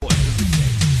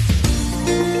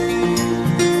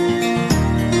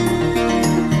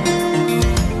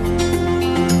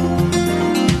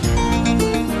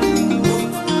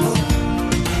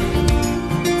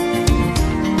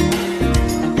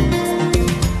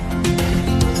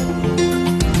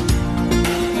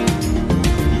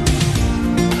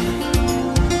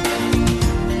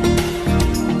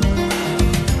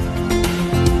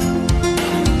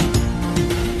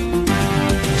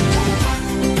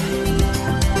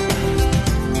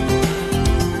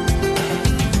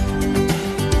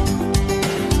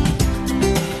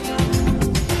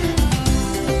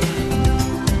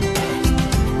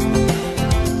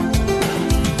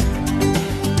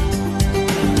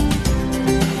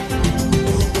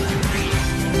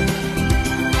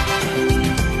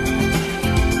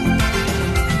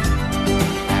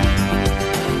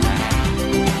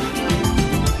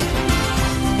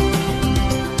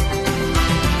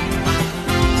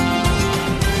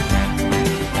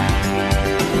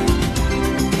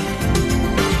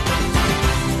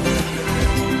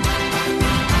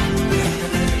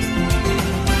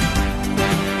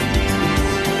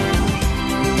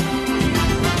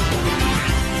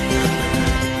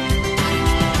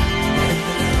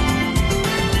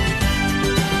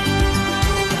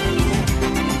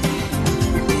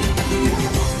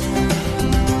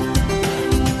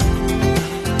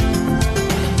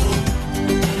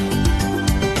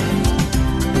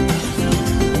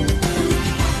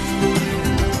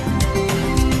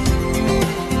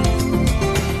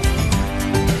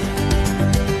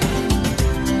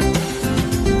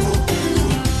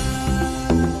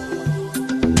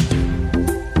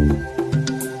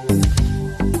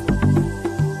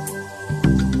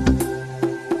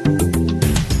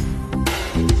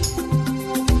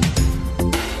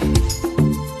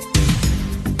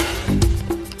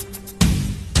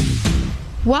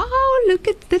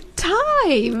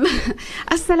time.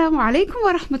 Assalamu alaikum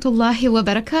wa rahmatullahi wa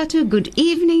barakatuh. Good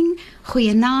evening,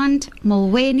 goeienaand,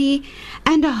 molweni,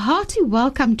 and a hearty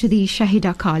welcome to the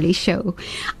Shahieda Carilie show.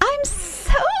 I'm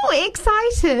so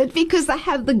excited because I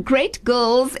have the great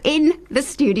girls in the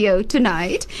studio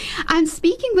tonight. I'm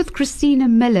speaking with Christina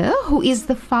Miller, who is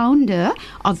the founder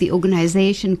of the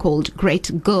organization called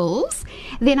Great Girls.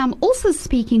 Then I'm also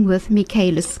speaking with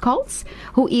Michaela Skoltz,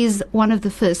 who is one of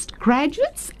the first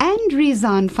graduates, and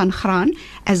Rizan van Graan,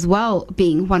 as well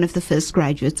being one of the first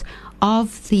graduates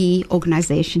of the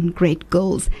organization Great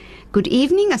Girls. Good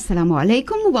evening, assalamu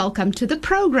alaikum, welcome to the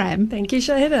program. Thank you,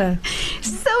 Shahieda.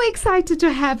 So excited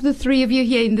to have the three of you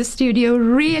here in the studio,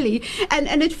 really.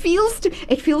 And it feels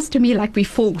to me like we're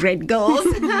four great girls.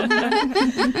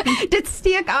 Dit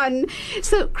steek aan.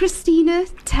 So Christina,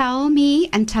 tell me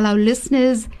and tell our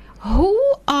listeners, who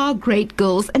are Great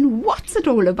Girls and what's it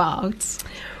all about?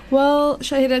 Well,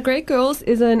 Shahieda, Great Girls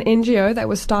is an NGO that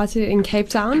was started in Cape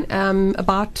Town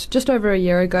about just over a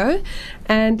year ago.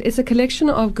 And it's a collection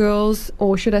of girls,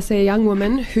 or should I say young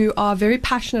women, who are very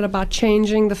passionate about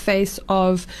changing the face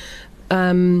of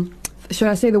should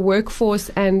I say the workforce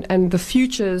and the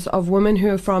futures of women who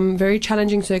are from very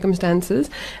challenging circumstances,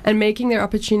 and making their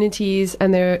opportunities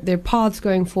and their paths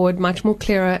going forward much more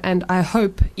clearer and, I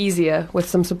hope, easier with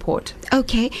some support.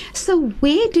 Okay, so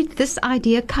where did this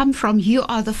idea come from? You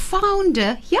are the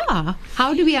founder. Yeah.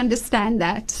 How do we understand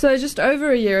that? So just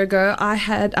over a year ago,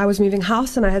 I was moving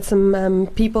house, and I had some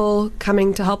people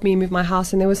coming to help me move my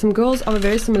house, and there were some girls of a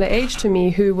very similar age to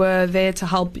me who were there to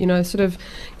help, sort of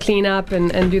clean up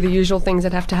and do the usual things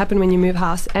that have to happen when you move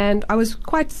house. And I was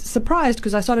quite surprised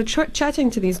because I started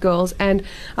chatting to these girls, and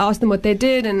I asked them what they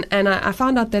did, and I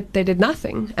found out that they did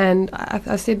nothing. And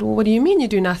I said, well, what do you mean you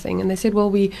do nothing? And they said, well,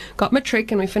 we got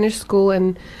matric and we finished school,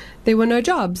 and there were no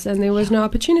jobs and there was no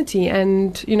opportunity.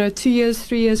 And 2 years,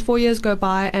 3 years, 4 years go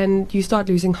by, and you start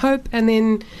losing hope, and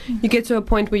then you get to a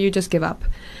point where you just give up.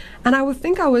 And I would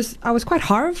think I was quite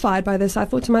horrified by this. I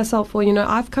thought to myself, well,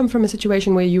 I've come from a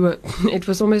situation where it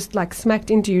was almost like smacked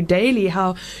into you daily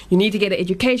how you need to get an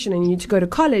education and you need to go to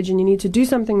college and you need to do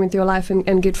something with your life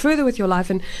and get further with your life.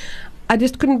 And I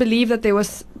just couldn't believe that there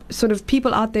was sort of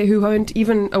people out there who weren't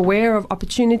even aware of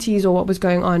opportunities or what was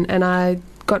going on. And I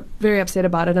got very upset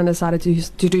about it and decided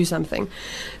to do something.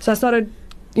 So I started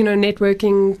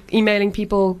networking, emailing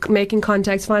people, making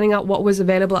contacts, finding out what was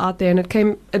available out there, and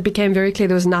it became very clear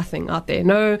there was nothing out there.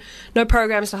 No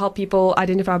programs to help people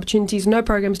identify opportunities, no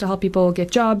programs to help people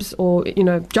get jobs or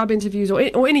job interviews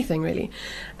or anything really.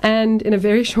 And in a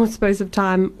very short space of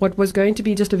time, what was going to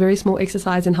be just a very small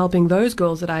exercise in helping those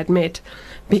girls that I had met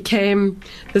became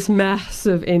this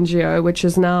massive NGO, which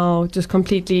is now just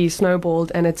completely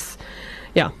snowballed, and it's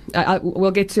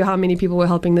we'll get to how many people we're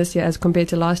helping this year as compared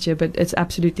to last year, but it's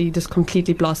absolutely just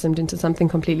completely blossomed into something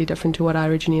completely different to what I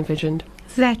originally envisioned.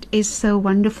 That is so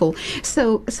wonderful.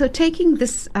 So taking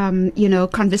this,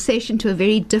 conversation to a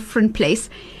very different place,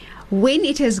 when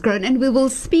it has grown, and we will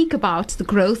speak about the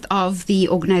growth of the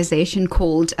organization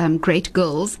called Great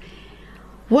Girls,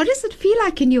 what does it feel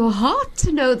like in your heart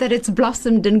to know that it's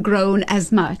blossomed and grown as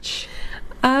much?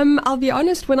 I'll be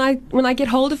honest, when I get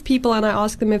hold of people and I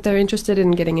ask them if they're interested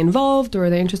in getting involved or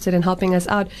they're interested in helping us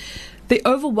out, the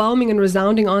overwhelming and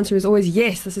resounding answer is always,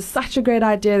 yes, this is such a great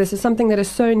idea. This is something that is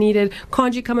so needed.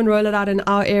 Can't you come and roll it out in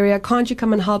our area? Can't you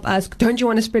come and help us? Don't you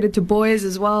want to spread it to boys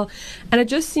as well? And it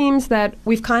just seems that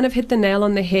we've kind of hit the nail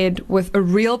on the head with a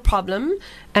real problem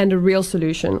and a real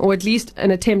solution, or at least an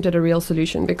attempt at a real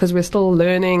solution, because we're still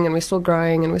learning and we're still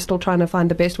growing and we're still trying to find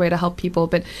the best way to help people.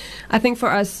 But I think for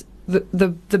us,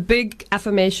 the big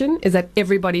affirmation is that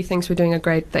everybody thinks we're doing a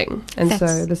great thing, and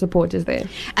so the support is there.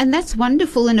 And that's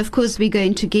wonderful. And of course, we're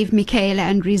going to give Michaela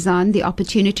and Rizan the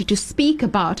opportunity to speak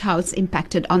about how it's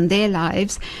impacted on their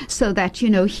lives, so that,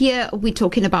 here we're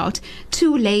talking about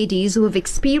two ladies who have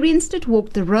experienced it,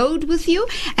 walked the road with you,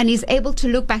 and is able to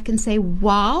look back and say,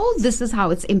 wow, this is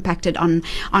how it's impacted on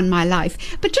my life.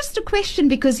 But just a question,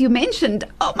 because you mentioned,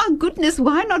 oh my goodness,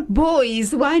 why not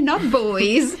boys? Why not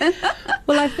boys?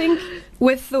 Well, I think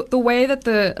with the way that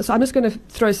so I'm just going to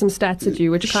throw some stats at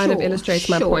you, which kind of illustrates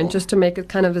my point, just to make it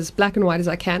kind of as black and white as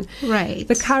I can. Right.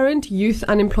 The current youth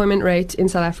unemployment rate in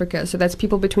South Africa, so that's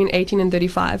people between 18 and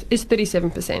 35, is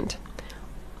 37%.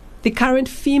 The current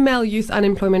female youth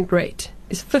unemployment rate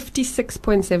is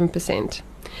 56.7%.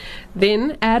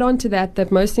 Then add on to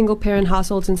that most single-parent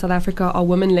households in South Africa are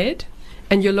women-led,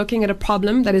 and you're looking at a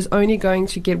problem that is only going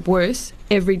to get worse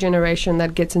every generation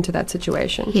that gets into that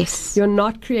situation. Yes. You're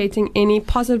not creating a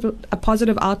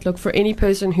positive outlook for any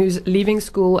person who's leaving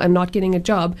school and not getting a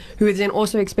job, who is then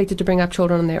also expected to bring up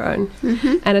children on their own.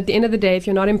 Mm-hmm. And at the end of the day, if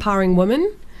you're not empowering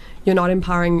women, you're not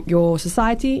empowering your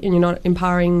society, and you're not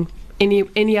empowering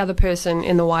any other person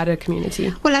in the wider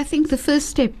community. Well, I think the first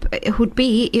step would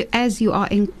be, as you are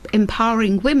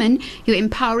empowering women, you're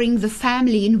empowering the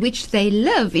family in which they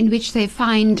live, in which they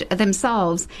find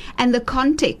themselves, and the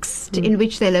context in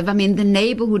which they live. I mean, the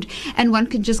neighborhood, and one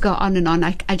can just go on and on.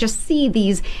 I just see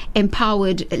these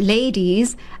empowered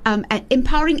ladies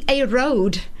empowering a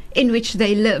road in which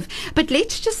they live. But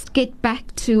let's just get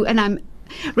back to, and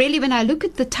really, when I look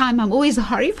at the time, I'm always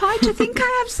horrified to think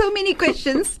I have so many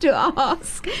questions to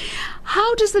ask.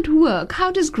 How does it work?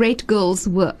 How does Great Girls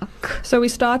work? So we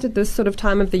start at this sort of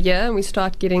time of the year, and we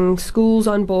start getting schools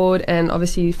on board and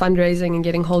obviously fundraising and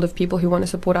getting hold of people who want to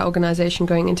support our organization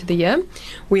going into the year.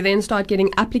 We then start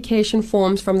getting application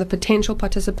forms from the potential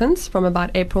participants from about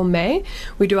April, May.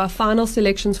 We do our final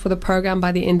selections for the program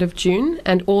by the end of June,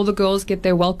 and all the girls get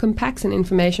their welcome packs and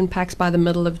information packs by the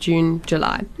middle of June,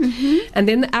 July. And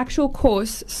then the actual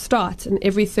course starts in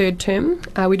every third term.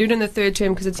 We do it in the third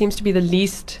term because it seems to be the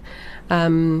least,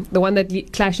 the one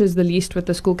that clashes the least with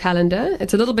the school calendar.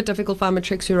 It's a little bit difficult for our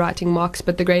matrics who are writing mocks,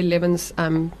 but the grade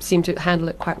 11s seem to handle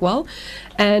it quite well.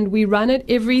 And we run it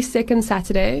every second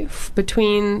Saturday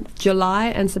between July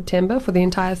and September for the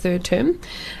entire third term.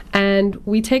 And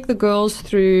we take the girls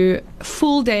through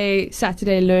full day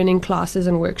Saturday learning classes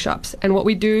and workshops. And what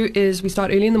we do is we start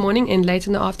early in the morning and late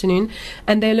in the afternoon,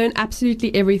 and they learn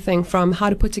absolutely everything from how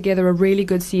to put together a really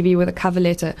good CV with a cover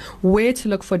letter, where to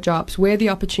look for jobs, where are the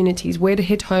opportunities, where to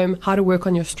hit home, how to work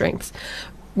on your strengths.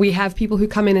 We have people who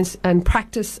come in and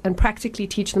practice and practically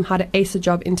teach them how to ace a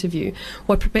job interview,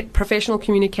 what professional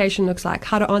communication looks like,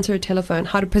 how to answer a telephone,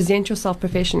 how to present yourself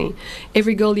professionally.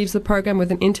 Every girl leaves the program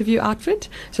with an interview outfit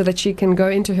so that she can go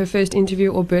into her first interview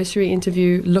or bursary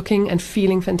interview looking and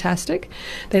feeling fantastic.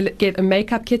 They get a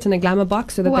makeup kit and a glamour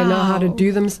box so that they know how to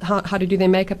do them, how to do their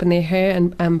makeup and their hair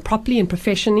and properly and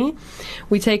professionally.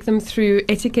 We take them through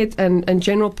etiquette and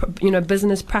general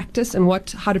business practice and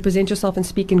how to present yourself and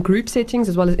speak in group settings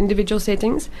as well as individual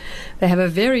settings. They have a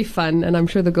very fun, and I'm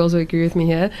sure the girls will agree with me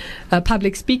here,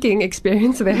 public speaking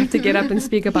experience. So they have to get up and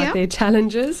speak about their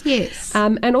challenges. Yes.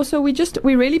 And also we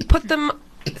really put them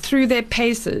through their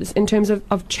paces in terms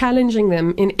of challenging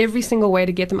them in every single way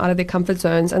to get them out of their comfort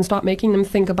zones and start making them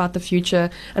think about the future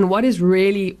and what is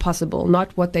really possible,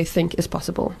 not what they think is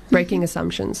possible, breaking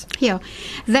assumptions. Yeah,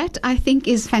 that I think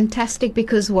is fantastic,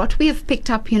 because what we have picked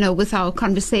up, with our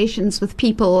conversations with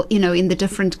people, in the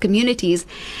different communities,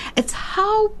 it's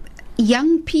how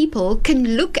young people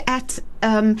can look at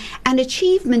an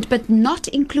achievement but not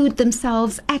include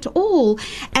themselves at all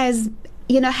as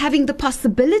having the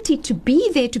possibility to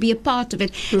be there, to be a part of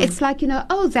it. It's like,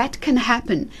 that can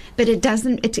happen, but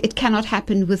it cannot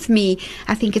happen with me.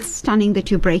 I think it's stunning that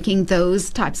you're breaking those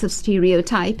types of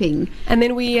stereotyping. And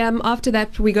then we, after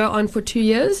that, we go on for 2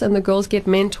 years, and the girls get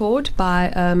mentored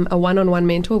by a one-on-one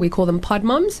mentor. We call them pod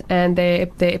moms, and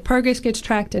their progress gets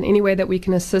tracked, and any way that we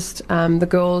can assist the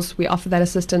girls, we offer that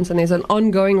assistance, and there's an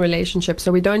ongoing relationship.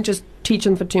 So we don't just teach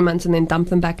them for 2 months and then dump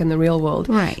them back in the real world.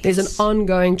 Right. There's an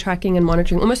ongoing tracking and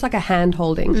monitoring, almost like a hand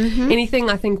holding. Anything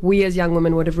I think we as young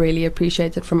women would have really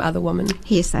appreciated from other women.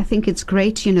 Yes, I think it's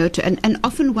great, and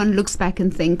often one looks back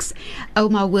and thinks, oh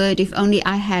my word, if only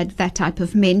I had that type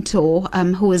of mentor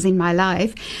who was in my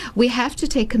life. We have to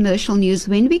take commercial news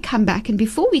when we come back, and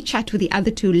before we chat with the other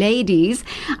two ladies,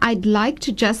 I'd like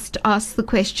to just ask the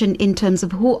question in terms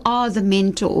of who are the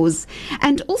mentors,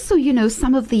 and also,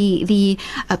 some of the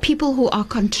people who are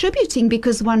contributing,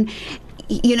 because one,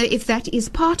 if that is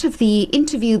part of the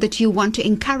interview, that you want to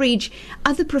encourage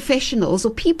other professionals or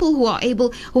people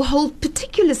who hold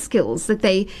particular skills that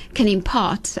they can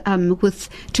impart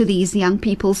to these young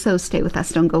people. So stay with us,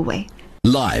 don't go away.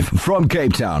 Live from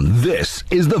Cape Town, this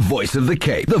is the Voice of the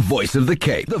Cape. The Voice of the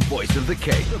Cape. The Voice of the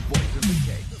Cape. The Voice of the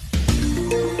Cape.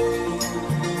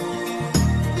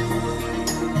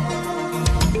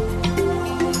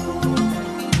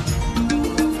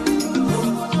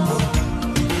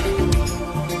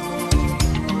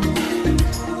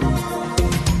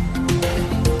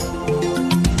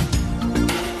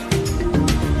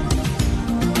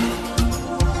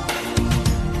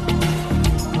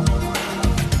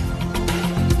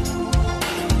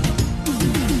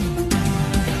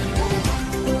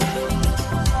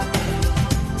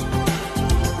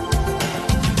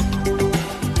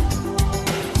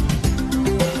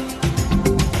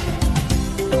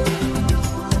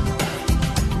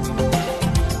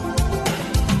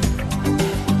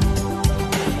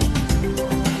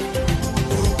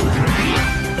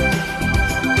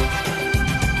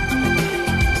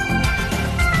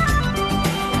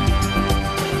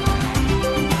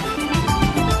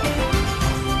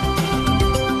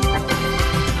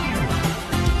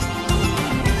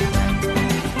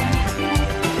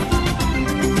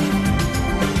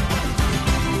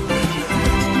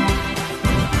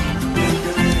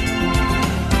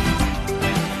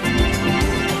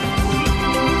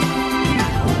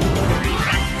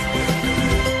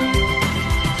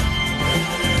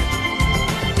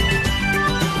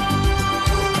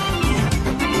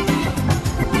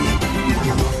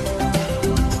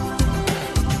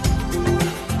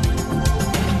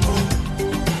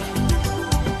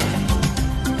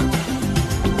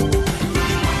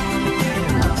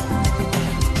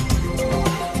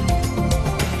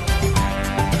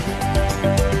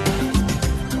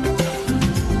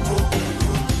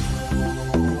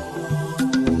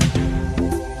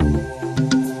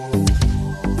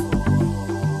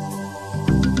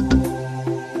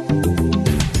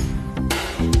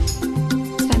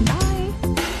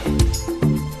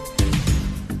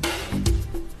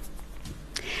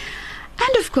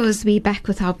 course, we're back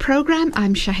with our program.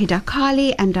 I'm Shahieda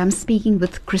Carilie, and I'm speaking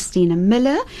with Christina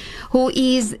Miller, who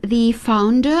is the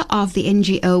founder of the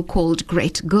NGO called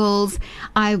Great Girls.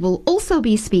 I will also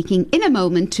be speaking in a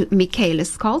moment to Michaela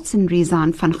Scholz and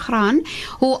Rizan van Graan,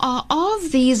 who are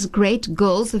of these great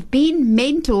girls who've been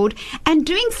mentored and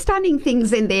doing stunning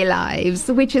things in their lives,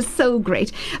 which is so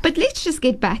great. But let's just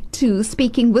get back to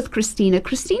speaking with Christina.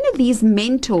 Christina, these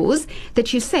mentors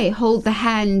that you say hold the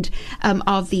hand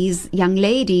of these young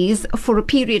ladies for a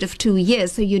period of 2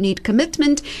 years. So you need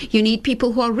commitment. You need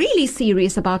people who are really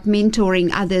serious about mentoring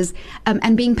others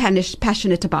and being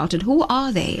passionate about it. Who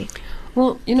are they?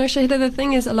 Well, Shahieda, the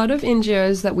thing is, a lot of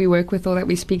NGOs that we work with or that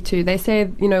we speak to, they say,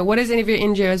 what is any of your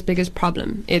NGO's biggest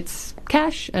problem? It's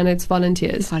cash and it's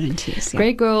volunteers. Volunteers, yeah.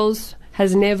 Great Girls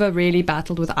has never really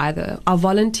battled with either. Our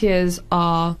volunteers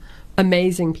are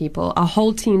amazing people. Our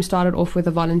whole team started off with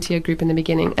a volunteer group in the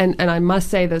beginning. And I must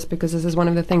say this because this is one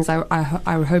of the things I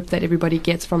hope that everybody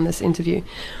gets from this interview.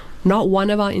 Not one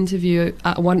of our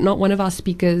not one of our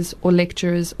speakers or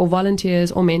lecturers or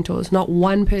volunteers or mentors, not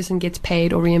one person gets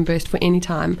paid or reimbursed for any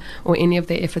time or any of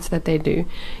their efforts that they do.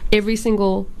 Every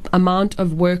single amount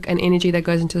of work and energy that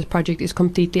goes into this project is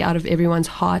completely out of everyone's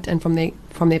heart and from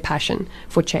their passion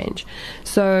for change.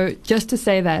 So just to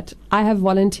say that, I have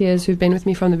volunteers who've been with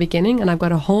me from the beginning, and I've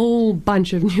got a whole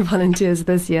bunch of new volunteers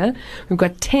this year. We've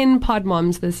got 10 pod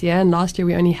moms this year, and last year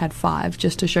we only had 5,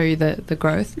 just to show you the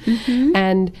growth. Mm-hmm.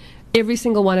 And every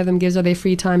single one of them gives of their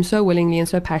free time so willingly and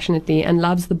so passionately and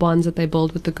loves the bonds that they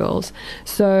build with the girls.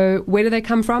 So where do they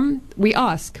come from? We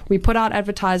ask. We put out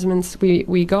advertisements.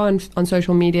 We go on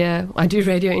social media. I do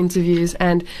radio interviews,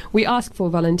 and we ask for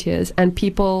volunteers, and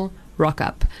people rock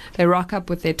up. They rock up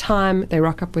with their time, they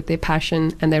rock up with their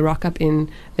passion, and they rock up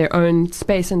in their own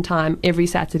space and time every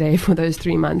Saturday for those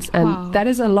 3 months. And wow. That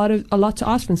is a lot to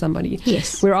ask from somebody.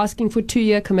 Yes. We're asking for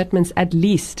 2-year commitments at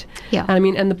least. Yeah.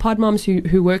 And the pod moms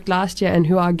who worked last year and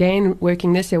who are again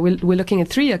working this year, we're looking at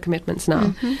 3-year commitments now.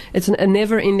 Mm-hmm. It's a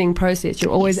never-ending process.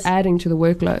 You're always adding to the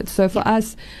workload. So for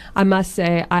us, I must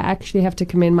say, I actually have to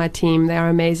commend my team. They are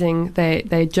amazing.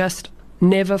 They just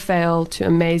never fail to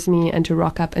amaze me and to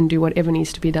rock up and do whatever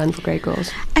needs to be done for Great Girls.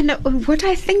 And what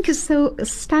I think is so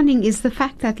stunning is the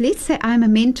fact that, let's say I'm a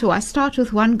mentor, I start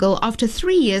with one girl, after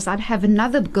 3 years I'd have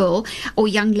another girl or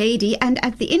young lady, and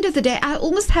at the end of the day I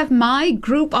almost have my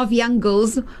group of young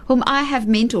girls whom I have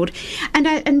mentored.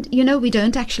 And we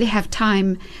don't actually have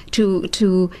time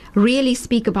to really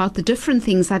speak about the different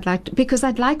things because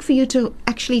I'd like for you to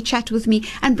actually chat with me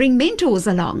and bring mentors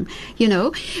along,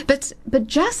 but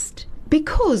just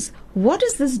because what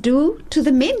does this do to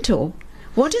the mentor?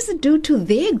 What does it do to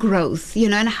their growth,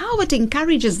 and how it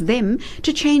encourages them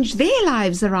to change their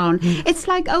lives around? It's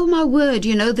like, oh my word,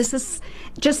 this is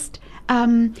just,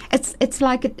 it's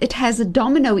like it has a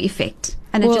domino effect.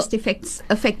 And it just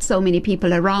affects so many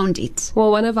people around it.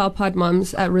 Well, one of our pod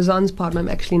moms, Razan's pod mom,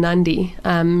 actually, Nandi,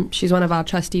 she's one of our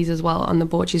trustees as well on the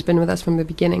board. She's been with us from the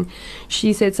beginning.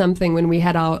 She said something when we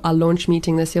had our launch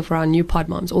meeting this year for our new pod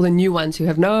moms, all the new ones who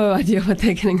have no idea what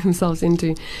they're getting themselves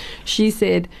into. She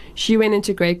said she went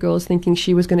into Great Girls thinking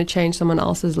she was going to change someone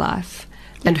else's life.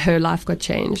 And her life got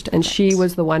changed, and she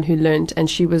was the one who learned, and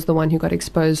she was the one who got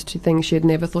exposed to things she had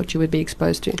never thought she would be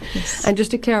exposed to. Yes. And just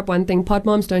to clear up one thing, pod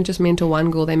moms don't just mentor one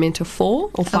girl, they mentor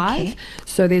 4 or 5. Okay.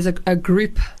 So there's a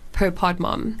group per pod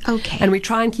mom. Okay. And we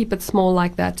try and keep it small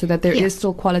like that so that there is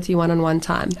still quality one-on-one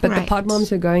time. But the pod moms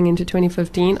who are going into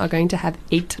 2015 are going to have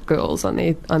 8 girls on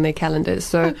their calendars.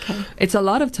 So it's a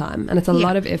lot of time, and it's a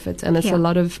lot of effort, and it's a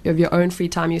lot of your own free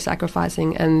time you're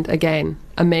sacrificing. And again,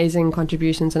 amazing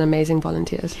contributions and amazing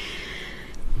volunteers.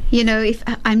 If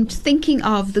I'm thinking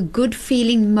of the good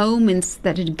feeling moments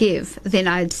that it give, then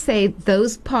I'd say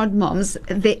those pod moms,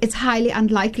 it's highly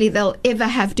unlikely they'll ever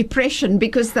have depression,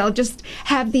 because they'll just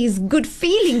have these good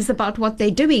feelings about what they're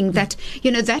doing. That,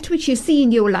 that which you see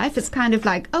in your life is kind of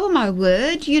like, oh my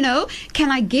word,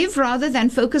 can I give rather than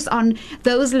focus on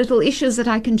those little issues that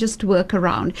I can just work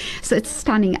around? So it's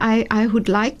stunning. I would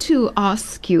like to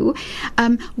ask you,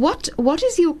 what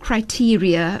is your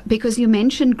criteria? Because you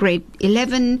mentioned grade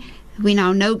 11, we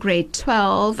now know grade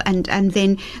 12, and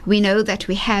then we know that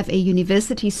we have a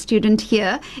university student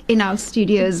here in our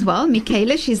studio as well.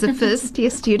 Michaela, she's a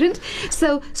first-year student.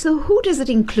 So who does it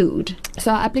include?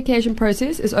 So our application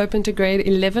process is open to grade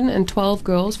 11 and 12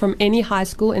 girls from any high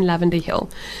school in Lavender Hill.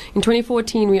 In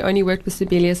 2014, we only worked with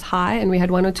Sibelius High, and we had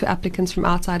 1 or 2 applicants from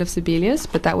outside of Sibelius,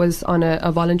 but that was on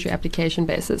a voluntary application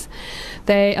basis.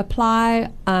 They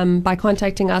apply by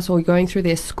contacting us or going through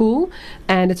their school,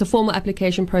 and it's a formal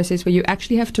application process process where you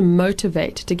actually have to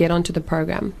motivate to get onto the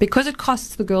program. Because it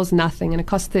costs the girls nothing and it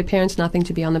costs their parents nothing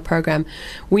to be on the program,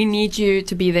 we need you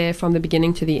to be there from the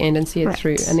beginning to the end and see it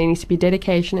through. And there needs to be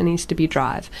dedication and there needs to be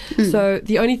drive. So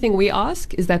the only thing we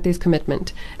ask is that there's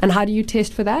commitment. And how do you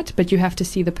test for that? But you have to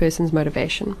see the person's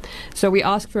motivation. So we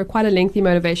ask for quite a lengthy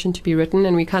motivation to be written,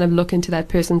 and we kind of look into that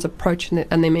person's approach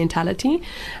and their mentality.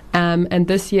 And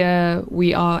this year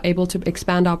we are able to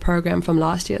expand our program from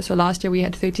last year. So last year we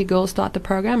had 30 girls start the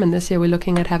program, and this year we're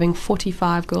looking at having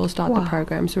 45 girls start the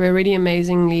program. So we're really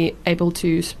amazingly able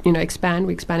to, expand.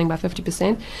 We're expanding by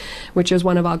 50%, which is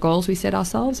one of our goals we set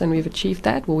ourselves, and we've achieved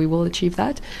that. Well, we will achieve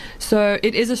that. So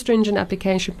it is a stringent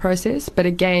application process, but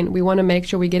again, we want to make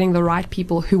sure we're getting the right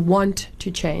people who want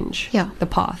to change the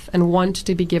path and want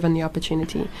to be given the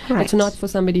opportunity. It's not for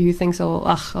somebody who thinks,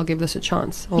 I'll give this a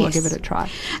chance, or I'll give it a try.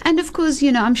 And of course,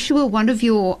 I'm sure one of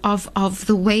your of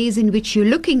the ways in which you're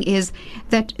looking is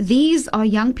that these are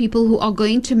young people who are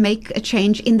going to make a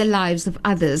change in the lives of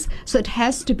others. So it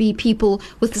has to be people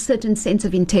with a certain sense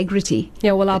of integrity.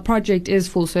 Yeah, well, our project is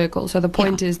full circle. So the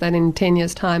point is that in 10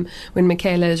 years' time, when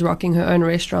Michaela is rocking her own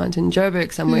restaurant in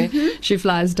Joburg somewhere, she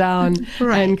flies down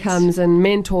and comes and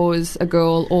mentors a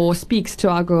girl or speaks to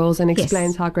our girls and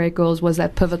explains how Great Girls was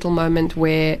that pivotal moment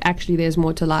where actually there's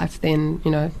more to life than,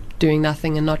 doing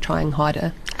nothing and not trying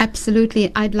harder.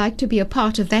 Absolutely. I'd like to be a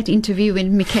part of that interview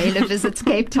when Michaela visits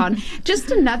Cape Town. Just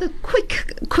another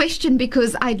quick question,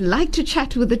 because I'd like to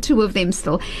chat with the two of them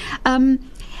still. Hasn't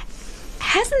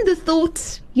the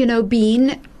thought,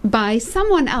 been by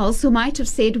someone else who might have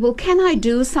said, well, can I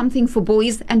do something for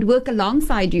boys and work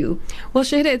alongside you? Well,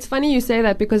 Shahieda, it's funny you say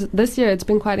that, because this year it's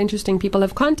been quite interesting. People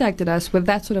have contacted us with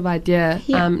that sort of idea,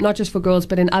 not just for girls,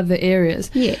 but in other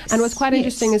areas. And what's quite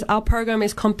interesting is our program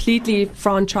is completely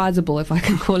franchisable, if I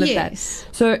can call it that.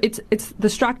 So it's the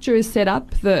structure is set up,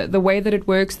 the way that it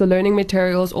works, the learning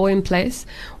materials all in place.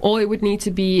 All it would need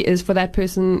to be is for that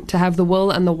person to have the will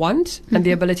and the want and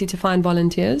the ability to find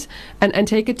volunteers and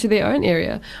take it to their own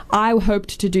area. I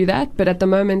hoped to do that, but at the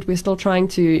moment we're still trying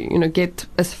to, get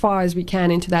as far as we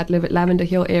can into that Lavender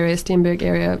Hill area, Stenberg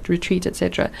area, retreat,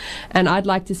 etc. And I'd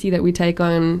like to see that we take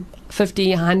on 50,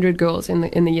 100 girls in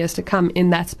the years to come in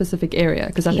that specific area,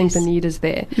 because I think the need is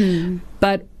there.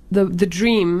 But the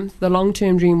dream, the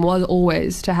long-term dream, was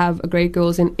always to have Great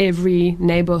Girls in every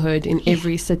neighborhood, in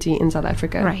every city in South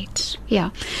Africa. Right,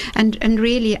 and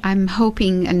really I'm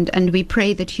hoping and we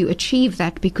pray that you achieve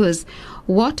that, because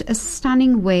what a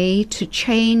stunning way to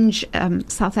change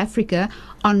South Africa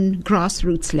on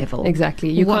grassroots level. Exactly.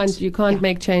 You can't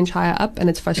make change higher up, and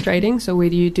it's frustrating. So where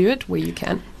do you do it? Where you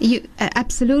can. You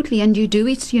absolutely, and you do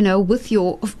it, with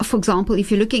your, for example,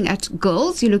 if you're looking at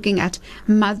girls, you're looking at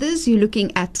mothers, you're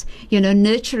looking at,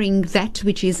 nurturing that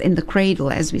which is in the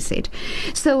cradle, as we said.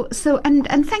 So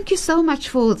and thank you so much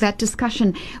for that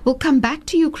discussion. We'll come back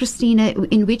to you, Christina,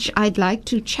 in which I'd like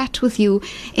to chat with you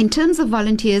in terms of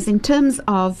volunteers, in terms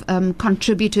of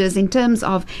contributors, in terms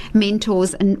of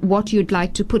mentors, and what you'd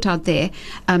like to put out there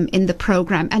in the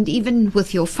program, and even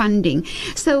with your funding.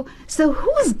 So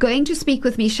who's going to speak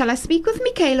with me? Shall I speak with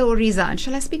Michaela or Rizan?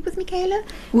 Shall I speak with Michaela?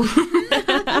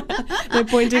 They're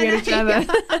pointing at each other.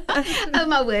 Oh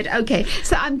my word. Okay,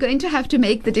 so I'm going to have to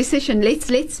make the decision. Let's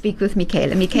speak with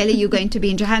Michaela. Michaela, you're going to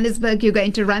be in Johannesburg. You're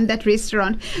going to run that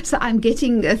restaurant. So I'm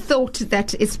getting a thought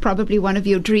that is probably one of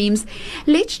your dreams.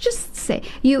 Let's just say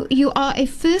you are a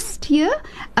first year,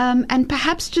 and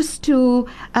perhaps just to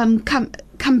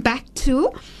come back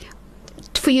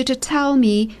for you to tell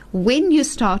me when you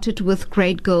started with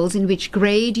Great Girls, in which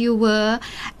grade you were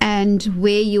and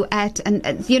where you at, and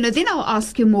then I'll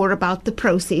ask you more about the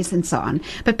process and so on,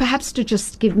 but perhaps to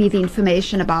just give me the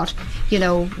information about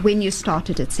when you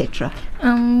started, etc.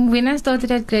 When I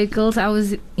started at Great Girls, I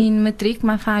was in matric,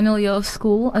 my final year of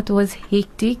school. It was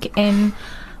hectic, and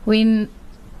when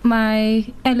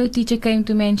my LO teacher came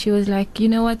to me and she was like, you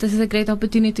know what, this is a great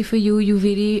opportunity for you.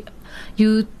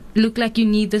 You look like you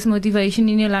need this motivation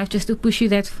in your life just to push you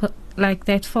that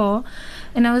far.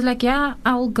 And I was like, yeah,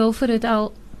 I'll go for it.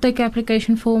 I'll take an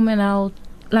application form and I'll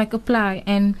apply.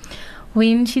 And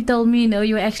when she told me,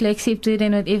 you were actually accepted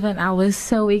and whatever, and I was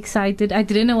so excited. I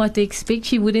didn't know what to expect.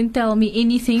 She wouldn't tell me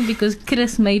anything because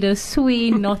Chris made us swear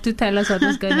not to tell us what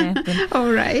was going to happen. All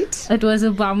right. It was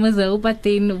a bummer though, but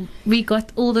then we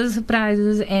got all the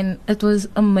surprises and it was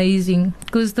amazing.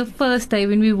 Because the first day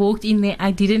when we walked in there,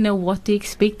 I didn't know what to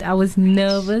expect. I was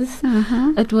nervous.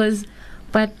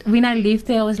 But when I left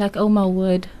there, I was like, oh my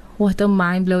word, what a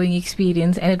mind-blowing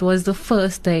experience. And it was the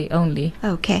first day only.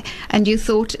 Okay. And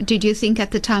did you think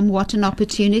at the time, what an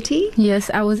opportunity?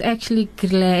 Yes, I was actually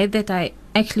glad that I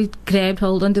actually grabbed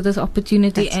hold onto this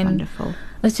opportunity. That's and wonderful.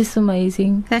 it's just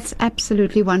amazing. That's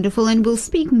absolutely wonderful, and we'll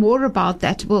speak more about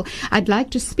that. Well, I'd like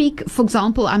to speak, for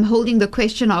example, I'm holding the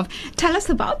question of, tell us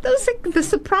about the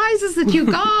surprises that you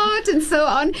got and so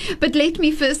on. But let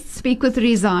me first speak with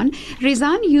Rizan.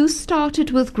 Rizan, you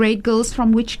started with grade girls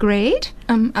from which grade?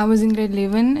 I was in grade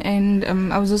 11, and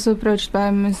I was also approached by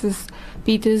Mrs.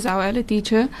 Peters, our other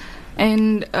teacher,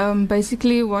 and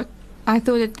basically what I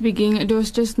thought at the beginning, it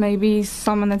was just maybe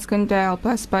someone that's going to help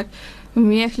us, but when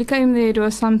we actually came there, it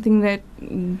was something that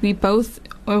we both,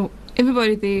 or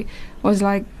everybody there, was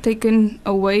like taken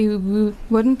away. We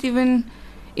weren't even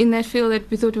in that field that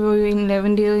we thought we were in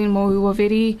Lavendale anymore. We were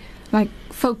very like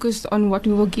focused on what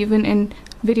we were given and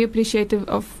very appreciative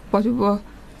of what we were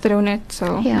thrown at.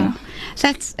 So yeah.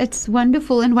 It's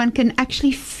wonderful, and one can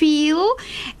actually feel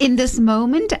in this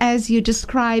moment, as you're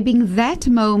describing that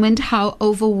moment, how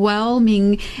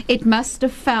overwhelming it must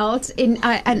have felt. And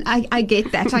I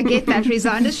get that.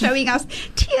 Rizan is showing us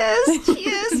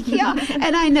tears. Yeah,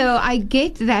 and I know, I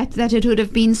get that it would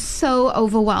have been so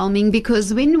overwhelming,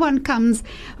 because when one comes,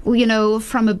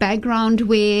 from a background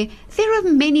where there are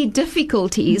many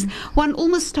difficulties, one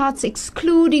almost starts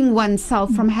excluding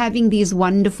oneself from having these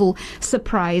wonderful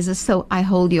surprises. So I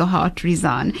hold your heart,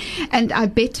 Rizan. And I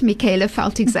bet Michaela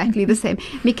felt exactly the same.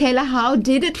 Michaela, how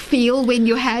did it feel when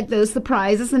you had those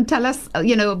surprises? And tell us,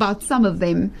 about some of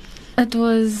them. It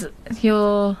was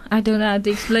I don't know how to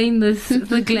explain this,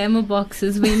 the glamour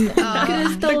boxes. When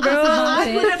Chris told us about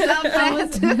I would have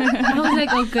loved that. I was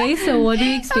like, okay, so what do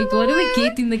we expect? What do we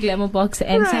get in the glamour box?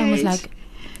 And Sam was like,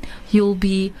 you'll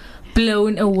be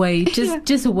blown away.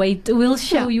 Just wait. We'll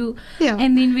show you. Yeah.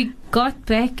 And then we got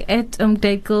back at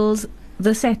Date Girls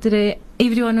the Saturday.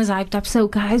 Everyone was hyped up. So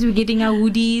guys, we're getting our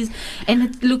hoodies and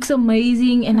it looks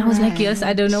amazing. And I was like, yes,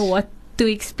 I don't know what to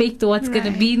expect or what's going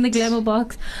to be in the glamour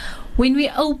box. When we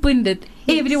opened it,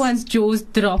 everyone's jaws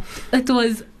dropped. It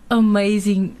was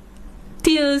amazing.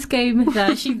 Tears came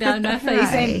rushing down my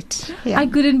face, and I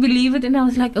couldn't believe it. And I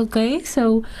was like, okay,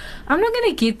 so I'm not going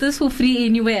to get this for free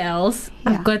anywhere else.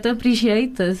 I've got to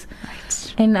appreciate this.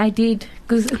 Right. And I did,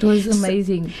 because it was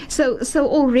amazing. So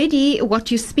already what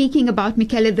you're speaking about,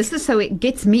 Michaela, this is it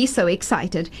gets me so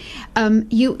excited.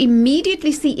 You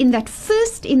immediately see in that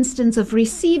first instance of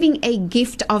receiving a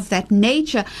gift of that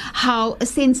nature, how a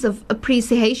sense of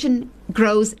appreciation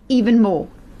grows even more.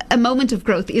 A moment of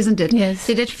growth, isn't it? Yes.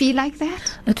 Did it feel like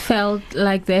that? It felt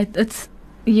like that. It's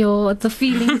the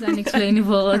feeling is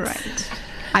unexplainable. Right.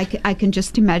 I can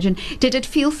just imagine. Did it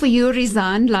feel for you,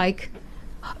 Rizan, like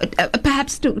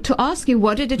perhaps to ask you,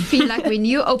 what did it feel like when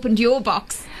you opened your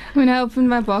box? When I opened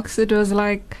my box, it was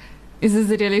like, is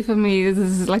this really for me? Is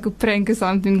this like a prank or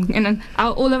something? And then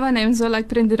all of our names were like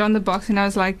printed on the box, and I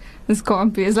was like, this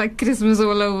can't be. It's like Christmas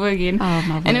all over again. Oh,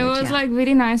 my and it was like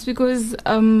very nice, because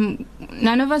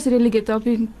none of us really get the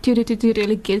opportunity to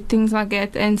really get things like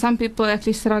that, and some people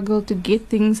actually struggle to get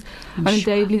things on a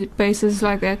daily basis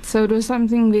like that. So it was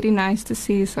something very nice to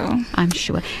see. So I'm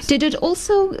sure. Did it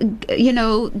also,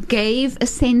 gave a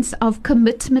sense of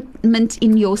commitment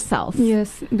in yourself?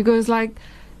 Yes, because like,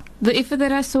 the effort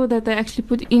that I saw that they actually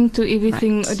put into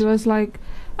everything, it was like,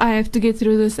 I have to get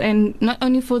through this, and not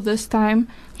only for this time,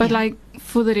 but like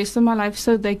for the rest of my life,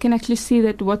 so they can actually see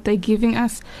that what they're giving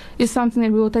us is something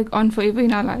that we will take on forever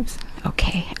in our lives.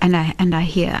 Okay, and I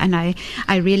hear, and I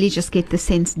really just get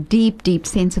the deep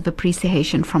sense of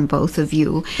appreciation from both of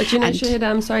you. But Shahieda,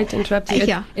 I'm sorry to interrupt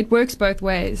you. It works both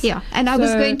ways. Yeah, and I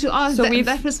was going to ask,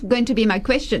 that was going to be my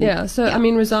question. Yeah, so I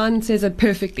mean, Rizan says it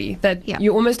perfectly, that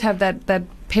you almost have that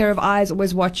pair of eyes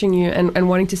always watching you and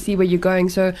wanting to see where you're going.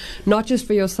 So not just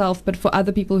for yourself, but for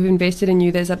other people who invested in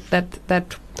you, there's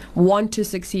that want to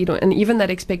succeed, and even that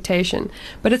expectation.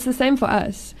 But it's the same for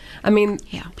us. I mean,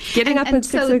 getting up at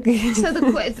 6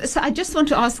 o'clock. So I just want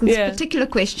to ask this particular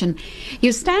question.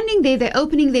 You're standing there, they're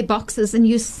opening their boxes, and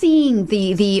you're seeing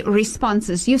the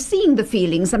responses, you're seeing the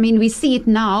feelings. I mean, we see it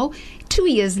now, 2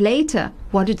 years later.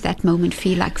 What did that moment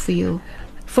feel like for you?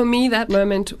 For me, that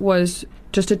moment was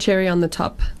just a cherry on the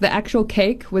top. The actual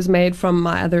cake was made from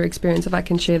my other experience, if I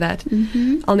can share that.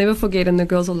 I'll never forget, and the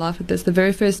girls will laugh at this, the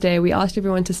very first day we asked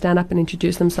everyone to stand up and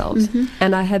introduce themselves.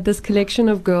 And I had this collection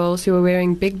of girls who were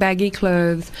wearing big baggy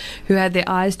clothes, who had their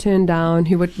eyes turned down,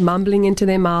 who were mumbling into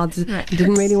their mouths,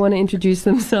 didn't really want to introduce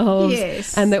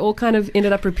themselves. And they all kind of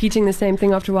ended up repeating the same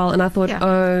thing after a while, and I thought,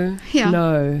 no.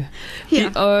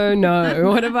 Oh no,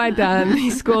 what have I done?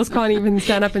 These girls can't even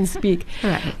stand up and speak.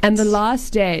 And the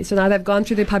last day, so now they've gone gone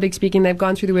through their public speaking, they've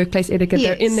gone through the workplace etiquette,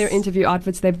 Yes. they're in their interview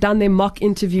outfits, they've done their mock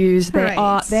interviews,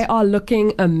 Right. they are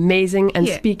looking amazing and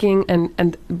Yeah. speaking and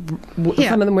Yeah.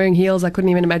 some of them wearing heels I couldn't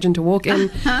even imagine to walk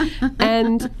in.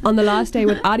 And on the last day,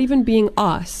 without even being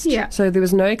asked, Yeah. so there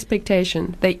was no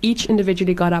expectation, they each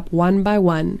individually got up one by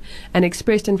one and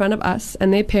expressed in front of us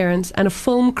and their parents and a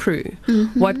film crew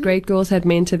what Great Girls had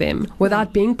meant to them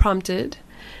without being prompted,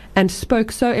 and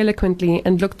spoke so eloquently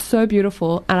and looked so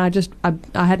beautiful. And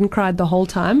I hadn't cried the whole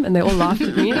time, and they all laughed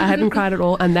at me. I hadn't cried at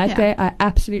all. And that Yeah. day, I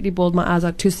absolutely bawled my eyes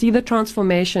out to see the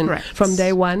transformation Right. from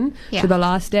day one Yeah. to the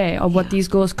last day of what Yeah. these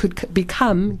girls could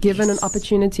become given an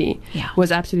opportunity Yeah.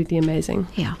 was absolutely amazing.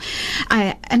 Yeah.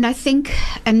 I think,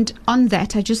 and on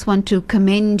that, I just want to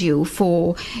commend you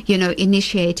for,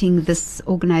 initiating this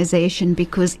organization,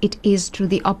 because it is through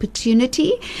the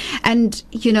opportunity. And,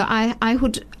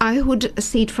 I would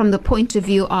see it from the point of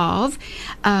view of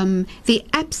the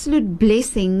absolute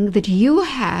blessing that you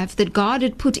have, that God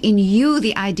had put in you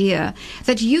the idea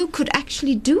that you could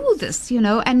actually do this,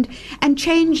 and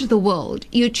change the world.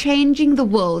 You're changing the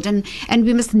world, and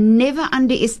we must never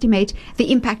underestimate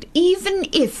the impact, even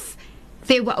if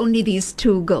there were only these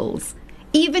two girls,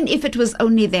 even if it was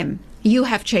only them. You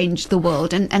have changed the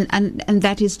world, and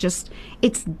that is just,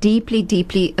 it's deeply,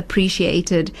 deeply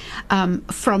appreciated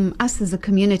from us as a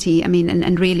community. I mean,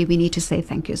 and really we need to say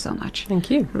thank you so much.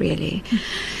 Thank you. Really.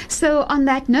 So on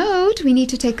that note, we need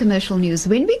to take commercial news.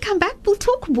 When we come back, we'll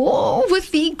talk more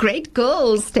with the great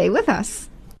girls. Stay with us.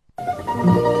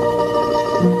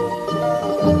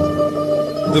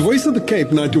 The Voice of the Cape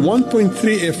 91.3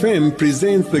 FM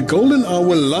presents the Golden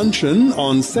Hour Luncheon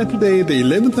on Saturday, the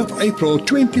 11th of April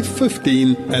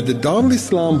 2015 at the Darul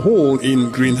Islam Hall in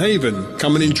Greenhaven.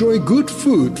 Come and enjoy good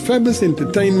food, fabulous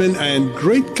entertainment and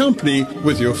great company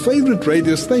with your favorite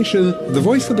radio station, The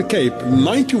Voice of the Cape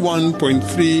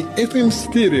 91.3 FM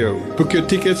stereo. Book your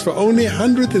tickets for only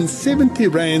 170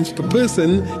 rands per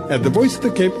person at the Voice of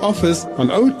the Cape office on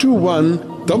 021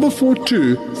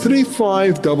 442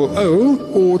 3500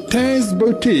 or Taz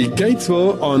Boutique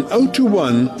Gatesville on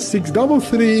 021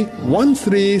 633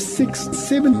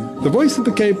 1367. The Voice of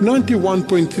the Cape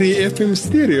 91.3 FM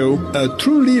stereo, a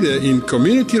true leader in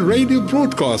community radio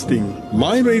broadcasting.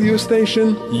 My radio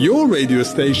station, your radio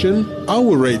station,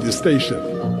 our radio station.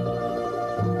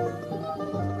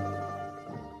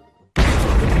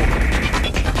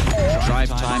 Drive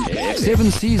Time,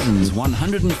 7 seasons,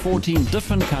 114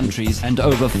 different countries, and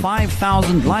over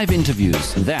 5,000 live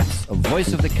interviews. That's a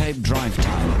Voice of the Cape Drive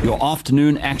Time, your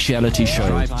afternoon actuality show.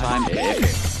 Drive Time,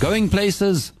 going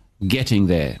places, getting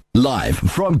there. Live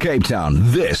from Cape Town,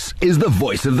 this is the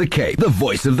Voice of the Cape. The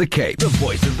Voice of the Cape. The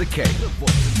Voice of the Cape. The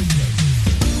Voice of the Cape.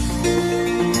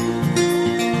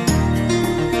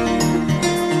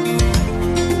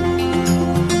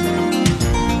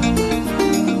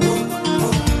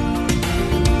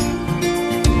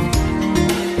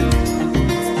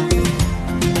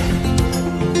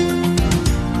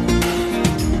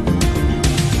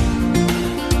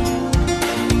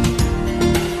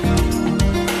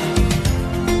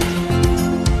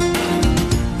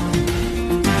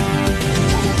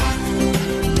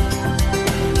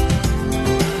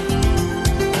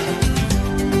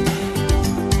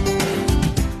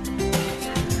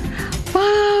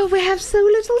 So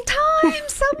little time,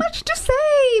 so much to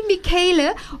say.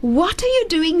 Michaela, what are you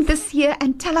doing this year,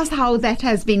 and tell us how that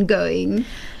has been going?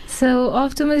 So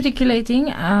after matriculating,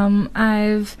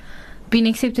 I've been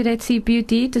accepted at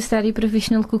CPUT to study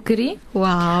professional cookery.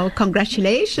 Wow,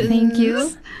 congratulations. Thank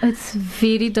you. It's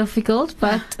very difficult,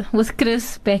 but with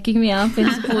Chris backing me up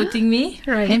and supporting me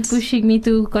and pushing me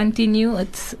to continue,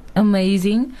 it's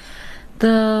amazing.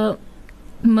 The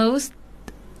most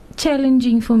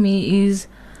challenging for me is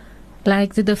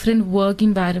like the different work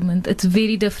environment. It's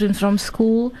very different from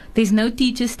school. There's no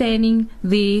teacher standing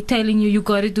there telling you, you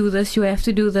got to do this, you have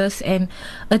to do this, and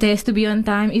it has to be on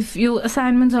time. If your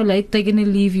assignments are late, they're going to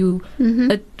leave you.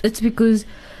 It's because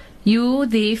you're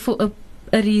there for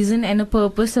a reason and a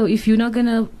purpose. So if you're not going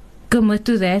to commit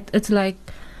to that, it's like,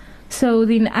 so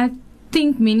then I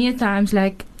think many a times,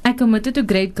 like, I committed to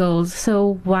Great Girls,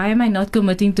 so why am I not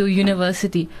committing to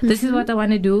university? This is what I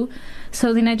want to do.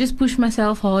 So then I just push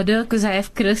myself harder because I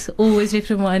have Chris always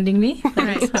reprimanding me.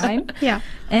 That's fine. Yeah.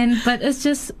 But it's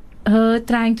just her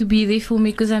trying to be there for me,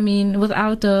 because I mean,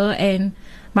 without her and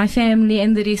my family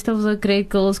and the rest of the Great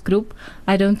Girls group,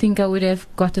 I don't think I would have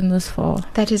gotten this far.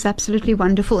 That is absolutely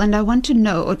wonderful. And I want to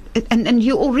know, and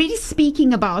you're already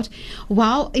speaking about,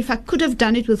 wow, if I could have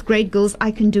done it with Great Girls, I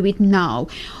can do it now.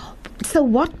 So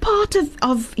what part of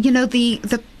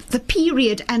the the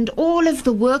period and all of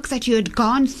the work that you had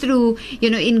gone through,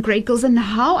 in Great Girls, and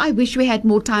how I wish we had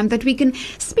more time that we can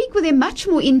speak with them much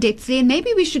more in depth there.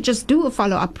 Maybe we should just do a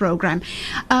follow-up program.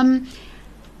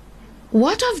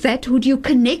 What of that would you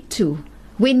connect to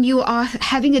when you are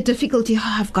having a difficulty?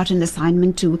 I've got an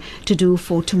assignment to do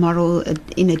for tomorrow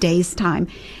in a day's time.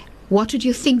 What would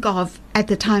you think of at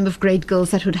the time of Great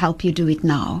Girls that would help you do it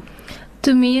now?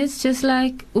 To me, it's just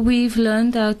like we've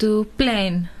learned how to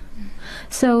plan.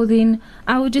 So then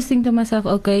I would just think to myself,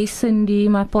 okay, Cindy,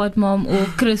 my pod mom, or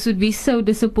Chris would be so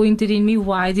disappointed in me.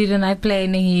 Why didn't I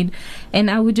plan ahead?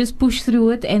 And I would just push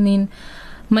through it and then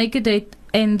make a date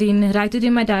and then write it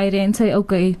in my diary and say,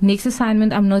 okay, next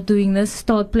assignment, I'm not doing this.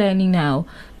 Start planning now.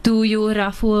 Do your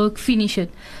rough work, finish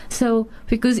it. So,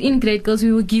 because in Great Girls,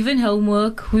 we were given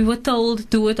homework. We were told,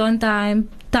 do it on time,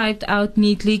 typed out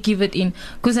neatly, give it in.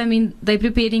 Because, they're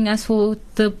preparing us for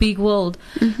the big world.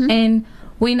 And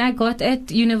when I got at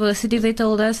university, they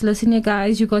told us, listen, you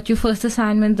guys, you got your first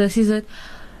assignment, this is it.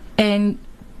 And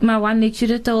my one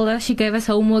lecturer told us, she gave us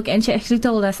homework, and she actually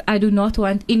told us, I do not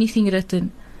want anything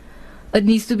written. It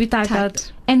needs to be typed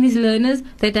out. And these learners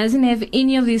that doesn't have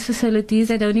any of these facilities,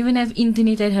 they don't even have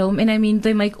internet at home, and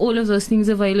they make all of those things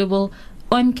available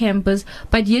on campus,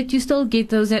 but yet you still get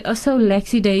those that are so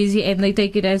laxy-daisy and they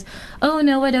take it as, oh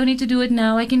no, I don't need to do it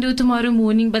now, I can do it tomorrow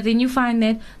morning. But then you find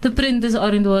that the printers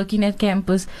aren't working at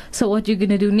campus, so what you're going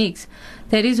to do next?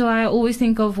 That is why I always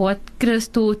think of what Chris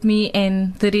taught me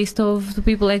and the rest of the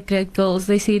people at Great Girls.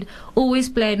 They said, always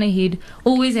plan ahead,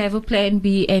 always have a plan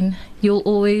B, and you'll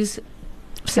always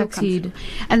succeed.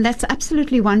 And that's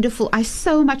absolutely wonderful. I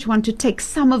so much want to take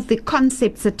some of the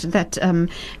concepts that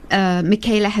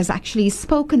Michaela has actually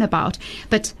spoken about,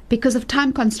 but because of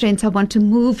time constraints, I want to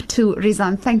move to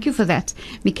Rizan. Thank you for that,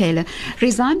 Michaela.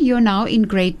 Rizan, you're now in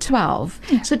grade 12.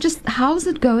 Yeah. So just how's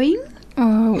it going?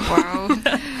 Oh, wow.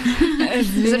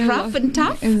 Is it rough and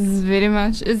tough? It's very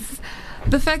much. It's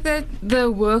the fact that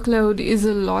the workload is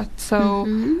a lot. So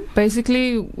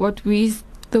basically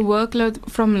the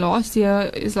workload from last year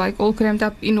is like all crammed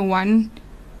up in one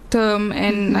term,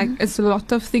 and like it's a lot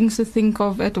of things to think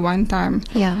of at one time.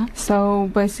 Yeah.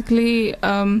 So basically,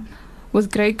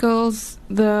 with Great Girls,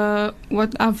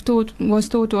 what I've was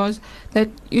taught was that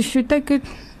you should take it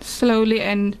slowly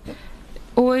and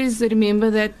always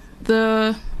remember that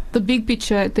the big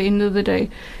picture at the end of the day,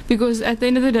 because at the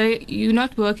end of the day, you're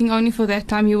not working only for that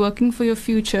time, you're working for your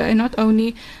future. And not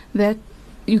only that,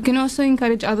 you can also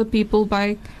encourage other people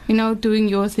by, doing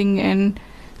your thing, and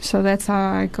so that's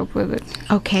how I cope with it.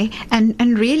 Okay,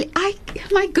 and really,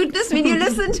 my goodness, when you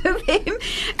listen to him,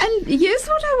 and here's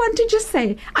what I want to just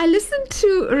say. I listened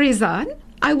to Rizan,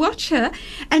 I watch her,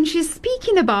 and she's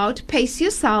speaking about pace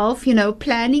yourself,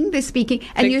 planning the speaking,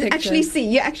 and Big you picture.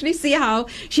 actually see how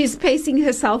she's pacing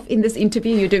herself in this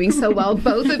interview. You're doing so well,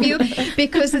 both of you,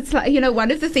 because it's like,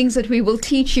 one of the things that we will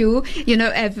teach you,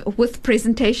 with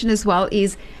presentation as well,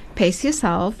 is pace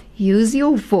yourself, use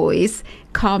your voice,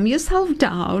 calm yourself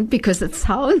down, because it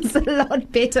sounds a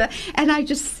lot better. And I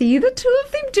just see the two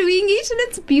of them doing it, and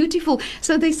it's beautiful.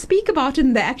 So they speak about it,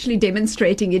 and they're actually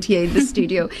demonstrating it here in the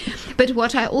studio. But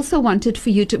what I also wanted for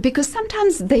you to, because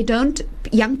sometimes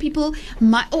young people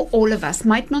or all of us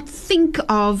might not think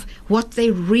of what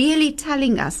they're really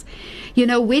telling us.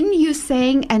 When you're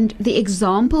saying, and the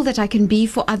example that I can be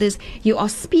for others, you are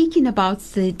speaking about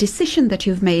the decision that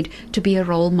you've made to be a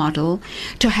role model,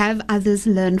 to have others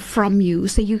learn from you.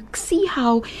 So you see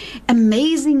how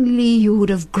amazingly you would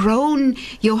have grown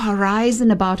your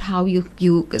horizon about how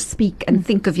you speak and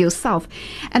think of yourself.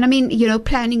 And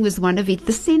planning was one of it.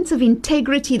 The sense of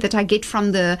integrity that I get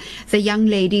from the young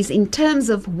ladies in terms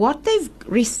of what they've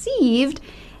received,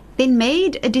 then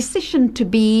made a decision to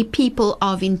be people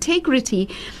of integrity.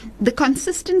 The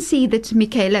consistency that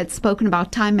Michaela had spoken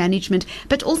about, time management,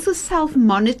 but also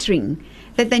self-monitoring,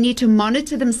 that they need to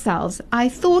monitor themselves. I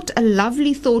thought a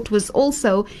lovely thought was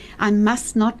also, I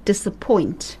must not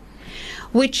disappoint,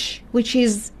 which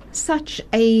is such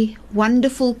a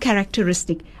wonderful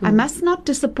characteristic. I must not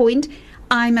disappoint.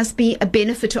 I must be a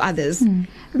benefit to others.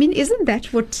 Isn't that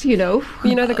what,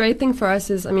 the great thing for us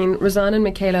is, Rizan and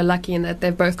Michaela are lucky in that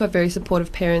they've both got very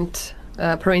supportive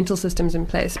parental systems in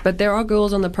place. But there are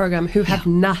girls on the program who have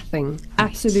nothing,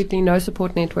 absolutely no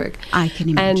support network. I can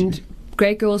imagine. And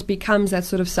Great Girls becomes that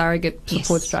sort of surrogate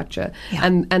support Yes. structure, Yeah.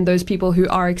 and those people who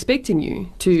are expecting you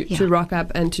to Yeah. rock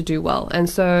up and to do well. And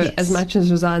so, Yes. as much as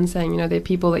Roseanne's saying, there are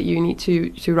people that you need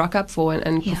to rock up for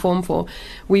and Yeah. perform for,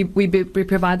 we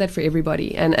provide that for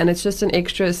everybody, and it's just an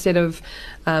extra set of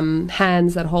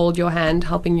hands that hold your hand,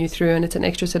 helping you through, and it's an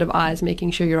extra set of eyes making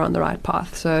sure you're on the right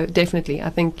path. So definitely, I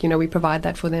think we provide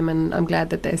that for them, and I'm glad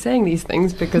that they're saying these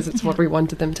things because it's what we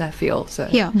wanted them to feel. So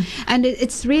Yeah, and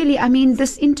it's really, I mean,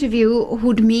 this interview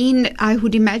would mean, I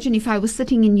would imagine if I was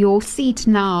sitting in your seat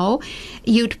now,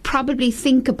 you'd probably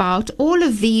think about all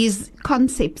of these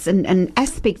concepts and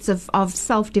aspects of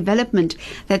self-development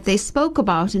that they spoke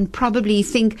about, and probably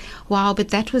think, wow, but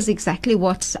that was exactly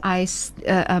what I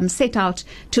set out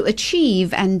to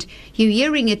achieve. And you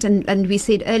hearing it, and we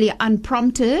said earlier,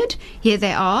 unprompted, here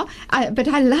they are. But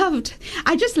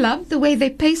I just loved the way they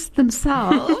paced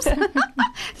themselves.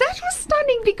 That was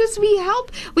stunning, because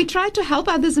we try to help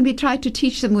others, and we try to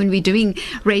teach them when we're doing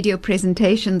radio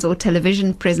presentations or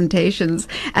television presentations,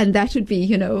 and that would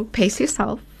be, pace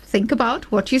yourself, think about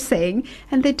what you're saying,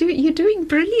 and you're doing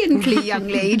brilliantly, young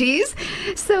ladies.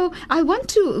 So I want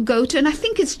to go to, and I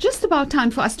think it's just about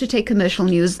time for us to take commercial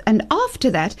news, and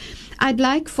after that I'd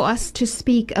like for us to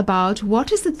speak about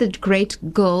what is it that great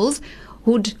girls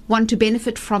would want to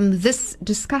benefit from this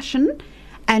discussion,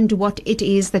 and what it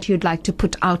is that you'd like to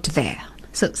put out there.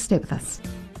 So stay with us.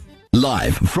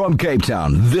 Live from Cape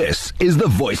Town, this is the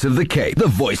Voice of the Cape. The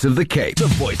Voice of the Cape. The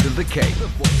Voice of the Cape. The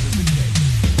Voice of the Cape.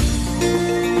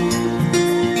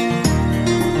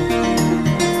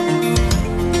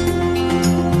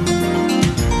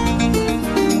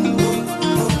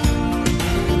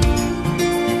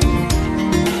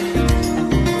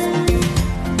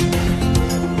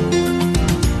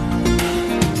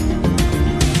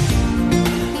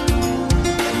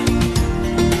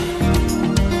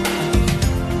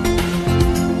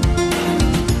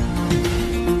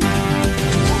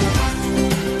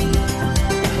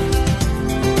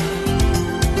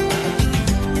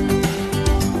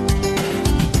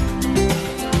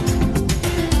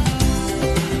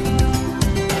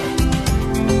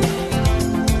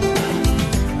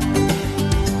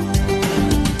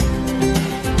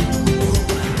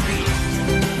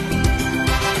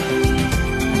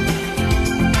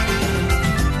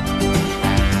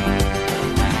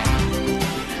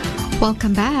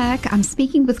 Welcome back. I'm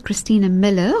speaking with Christina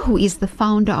Miller, who is the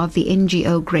founder of the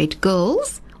NGO Great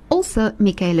Girls. Also,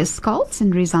 Michaela Skaltz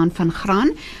and Rizan van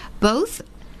Graan, both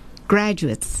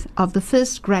graduates of the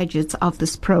first graduates of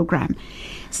this program.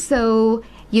 So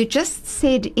you just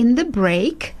said in the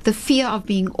break, the fear of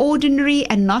being ordinary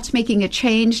and not making a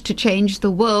change to change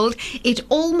the world. It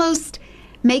almost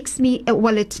makes me,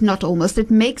 well, it's not almost,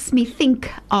 it makes me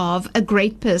think of a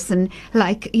great person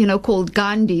like, called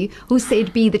Gandhi, who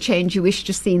said, be the change you wish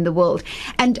to see in the world.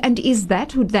 And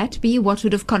would that be what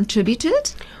would have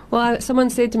contributed? Well, someone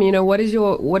said to me, what is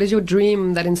your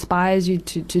dream that inspires you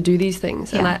to do these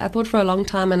things? Yeah. And I thought for a long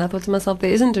time, and I thought to myself, there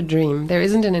isn't a dream, there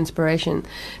isn't an inspiration.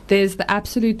 There's the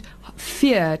absolute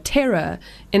fear, terror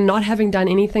in not having done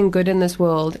anything good in this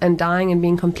world and dying and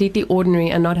being completely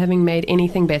ordinary and not having made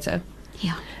anything better.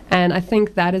 Yeah. And I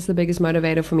think that is the biggest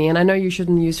motivator for me. And I know you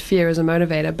shouldn't use fear as a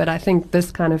motivator, but I think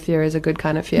this kind of fear is a good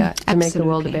kind of fear to make the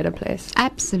world a better place.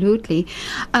 Absolutely.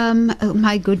 Oh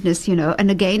my goodness,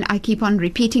 and again, I keep on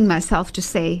repeating myself to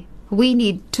say, we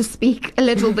need to speak a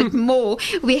little bit more.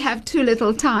 We have too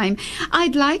little time.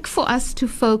 I'd like for us to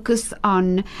focus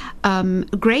on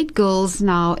great girls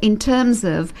now in terms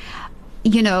of,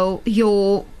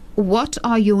 what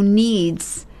are your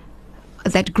needs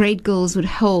that great girls would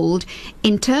hold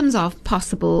in terms of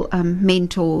possible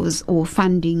mentors or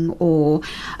funding or,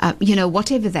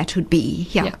 whatever that would be.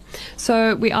 Yeah.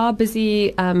 So we are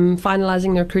busy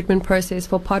finalizing the recruitment process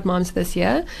for pod moms this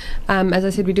year. As I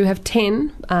said, we do have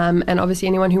 10, and obviously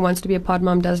anyone who wants to be a pod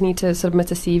mom does need to submit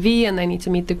a CV, and they need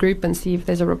to meet the group and see if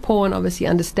there's a rapport, and obviously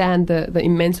understand the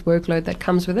immense workload that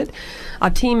comes with it. Our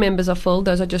team members are full.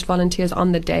 Those are just volunteers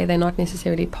on the day. They're not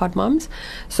necessarily pod moms.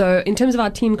 So in terms of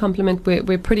our team complement,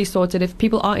 we're pretty sorted. If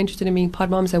people are interested in being pod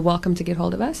moms, they're welcome to get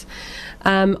hold of us.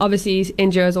 Obviously,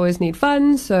 NGOs always need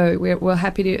funds, so we're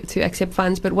happy to accept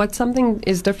funds. But what something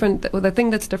is different, the thing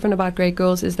that's different about Great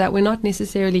Girls is that we're not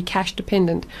necessarily cash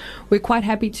dependent. We're quite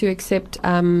happy to accept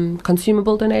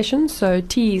consumable donations, so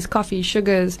teas, coffee,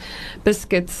 sugars,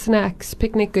 biscuits, snacks,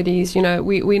 picnic goodies.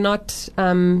 We're not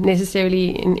necessarily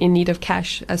in need of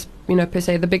cash as per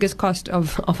se. The biggest cost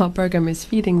of our program is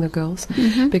feeding the girls,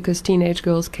 because teenage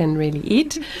girls can really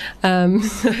eat.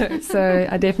 So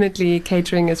I definitely,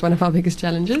 catering is one of our biggest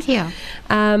challenges. Yeah.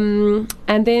 And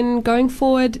then going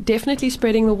forward, definitely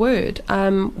spreading the word.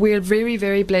 We're very,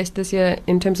 very blessed this year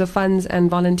in terms of funds and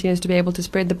volunteers to be able to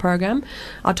spread the program.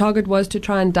 Our target was to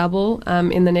try and double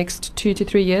in the next 2 to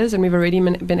 3 years, and we've already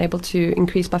been able to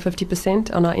increase by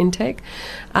 50% on our intake.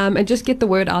 And just get the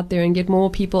word out there and get more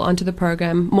people onto the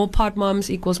program. More pod moms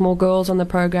equals more girls on the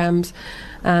programs,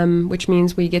 which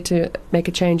means we get to make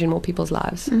a change in more people's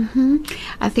lives.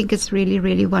 I think it's really,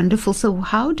 really wonderful. So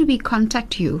how do we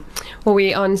contact you? Well,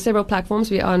 we're on several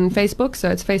platforms. We're on Facebook, so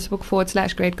it's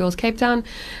Facebook.com/Great Girls Cape Town.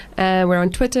 We're on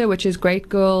Twitter, which is Great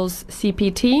Girls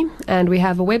CPT, and we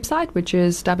have a website, which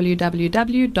is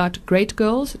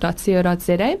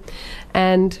www.greatgirls.co.za.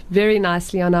 And very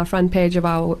nicely on our front page of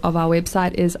our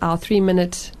website is our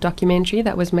 3-minute documentary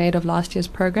that was made of last year's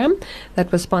program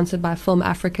that was sponsored by Film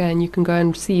Africa, and you can go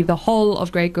and see the whole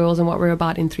of Great Girls and what we're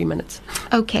about in 3 minutes.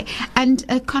 Okay. And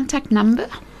a contact number?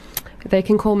 They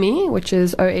can call me, which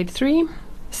is 083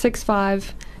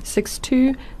 65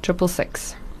 62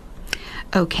 666.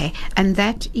 Okay, and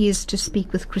that is to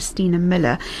speak with Christina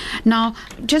Miller. Now,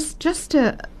 just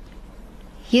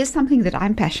here's something that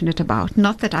I'm passionate about,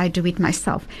 not that I do it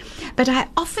myself, but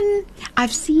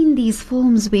I've seen these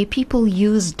films where people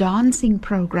use dancing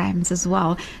programs as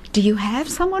well. Do you have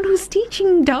someone who's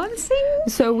teaching dancing?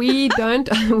 So we don't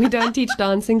teach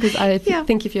dancing, because I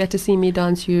think if you had to see me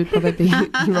dance, you'd probably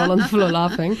roll on the floor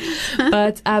laughing.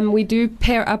 But we do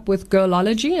pair up with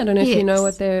Girlology. I don't know if you know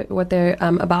what they're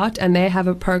about, and they have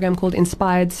a program called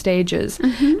Inspired Stages,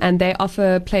 and they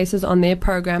offer places on their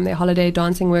program, their holiday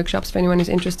dancing workshops, for anyone who's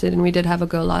interested. And we did have a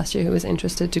girl last year who was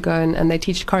interested to go, and they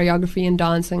teach choreography and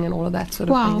dancing and all of that sort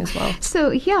of thing as well.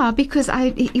 So because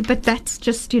but that's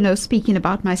just speaking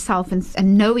about myself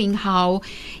and knowing how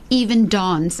even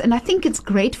dance, and I think it's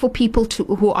great for people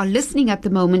who are listening at the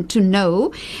moment to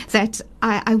know that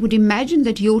I would imagine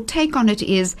that your take on it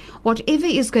is whatever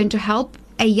is going to help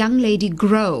a young lady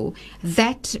grow,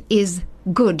 that is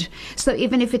good. So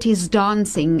even if it is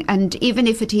dancing, and even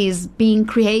if it is being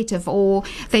creative, or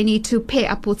they need to pair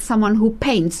up with someone who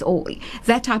paints, or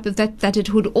that type of that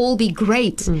it would all be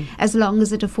great as long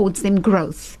as it affords them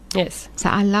growth. Yes. So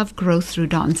I love growth through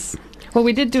dance. Well,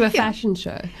 we did do a fashion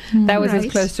show. That was as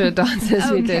close to a dance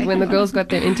as we did. When the girls got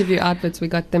their interview outfits, we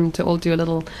got them to all do a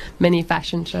little mini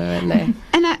fashion show.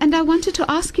 And I wanted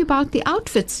to ask you about the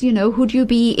outfits. Would you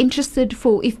be interested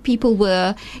for if people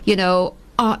were,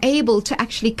 are able to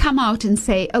actually come out and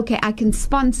say, okay, I can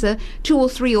sponsor 2 or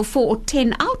 3 or 4 or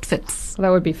 10 outfits? Well,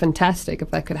 that would be fantastic if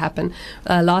that could happen.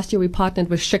 Last year we partnered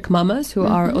with Chic Mamas, who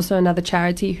are also another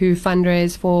charity who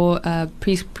fundraise for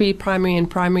pre-primary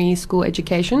and primary school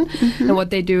education. And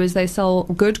what they do is they sell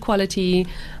good quality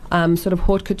sort of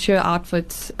haute couture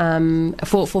outfits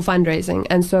for fundraising.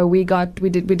 And so we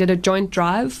did a joint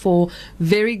drive for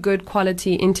very good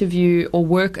quality interview or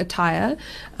work attire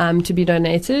to be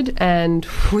donated, and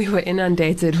we were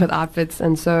inundated with outfits,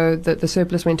 and so the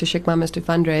surplus went to Chic Mamas to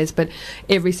fundraise. But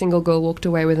every single girl walked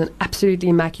away with an absolutely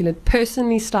immaculate,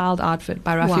 personally styled outfit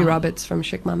by Rafi Roberts from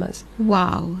Chic Mamas.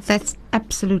 Wow, that's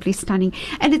absolutely stunning.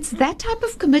 And it's that type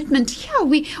of commitment. Yeah,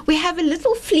 we have a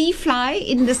little flea fly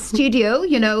in the studio.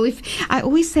 If I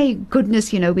always say,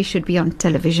 goodness, we should be on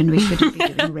television, we shouldn't be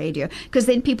doing radio, because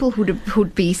then people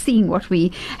would be seeing what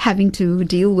we having to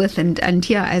deal with. And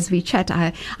here, as we chat,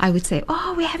 I would say,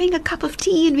 oh, we're having a cup of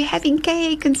tea and we're having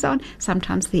cake and so on.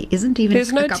 Sometimes there isn't even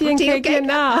There's no tea and cake here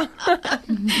now.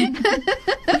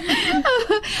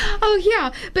 Oh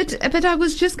yeah, but I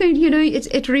was just going,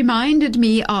 it reminded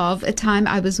me of a time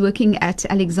I was working at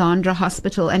Alexandra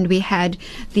Hospital, and we had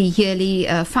the yearly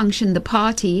function, the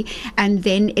party, and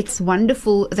then it's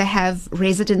wonderful. They have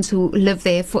residents who live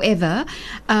there forever,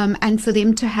 and for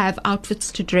them to have outfits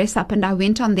to dress up. And I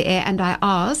went on the air and I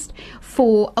asked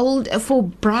for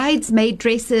bridesmaid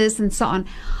dresses and so on.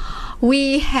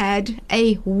 We had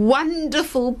a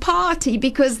wonderful party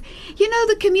because,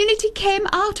 the community came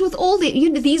out with all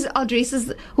these are dresses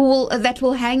that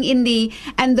will hang in the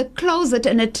closet,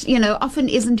 and it, often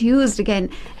isn't used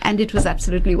again. And it was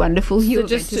absolutely wonderful. So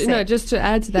just to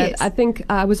add to that, yes. I think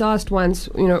I was asked once,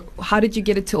 how did you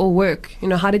get it to all work?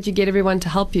 How did you get everyone to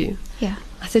help you? Yeah.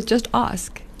 I said, just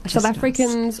ask. South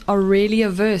Africans are really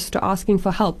averse to asking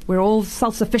for help. We're all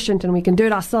self-sufficient and we can do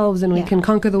it ourselves and we can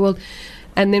conquer the world.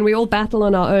 and then we all battle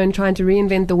on our own trying to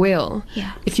reinvent the wheel.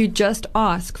 Yeah. If you just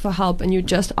ask for help and you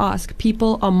just ask,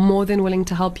 people are more than willing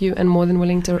to help you and more than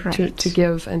willing to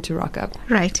give and to rock up.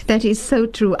 Right, that is so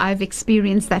true. I've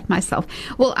experienced that myself.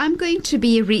 Well, I'm going to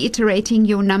be reiterating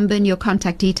your number and your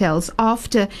contact details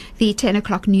after the 10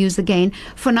 o'clock news again.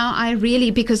 For now,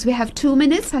 because we have 2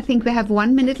 minutes, I think we have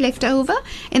 1 minute left over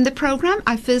in the program.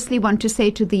 I firstly want to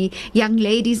say to the young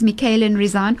ladies, Michaela and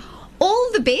Rizan,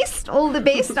 all the best, all the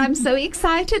best. I'm so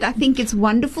excited. I think it's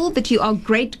wonderful that you are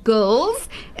great girls,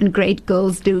 and great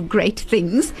girls do great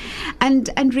things. And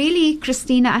really,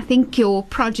 Christina, I think your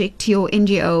project, your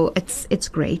NGO, it's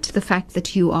great. The fact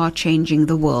that you are changing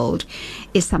the world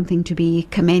is something to be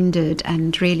commended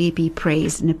and really be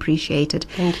praised and appreciated.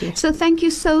 Thank you. So thank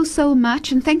you so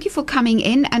much, and thank you for coming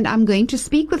in. And I'm going to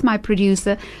speak with my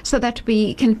producer so that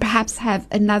we can perhaps have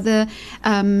another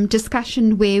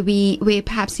discussion where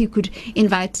perhaps you could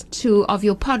invite 2 of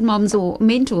your pod moms or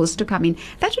mentors to come in.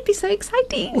 That would be so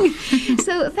exciting.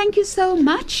 So thank you so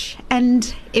much,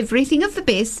 and everything of the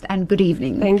best, and good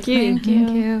evening. Thank you. Thank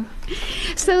you.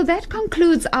 So that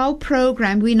concludes our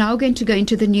program. We're now going to go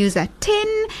into the news at 10.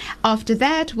 After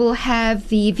that, we'll have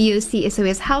the VOC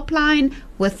SOS helpline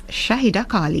with Shahieda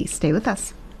Carilie. Stay with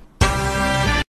us.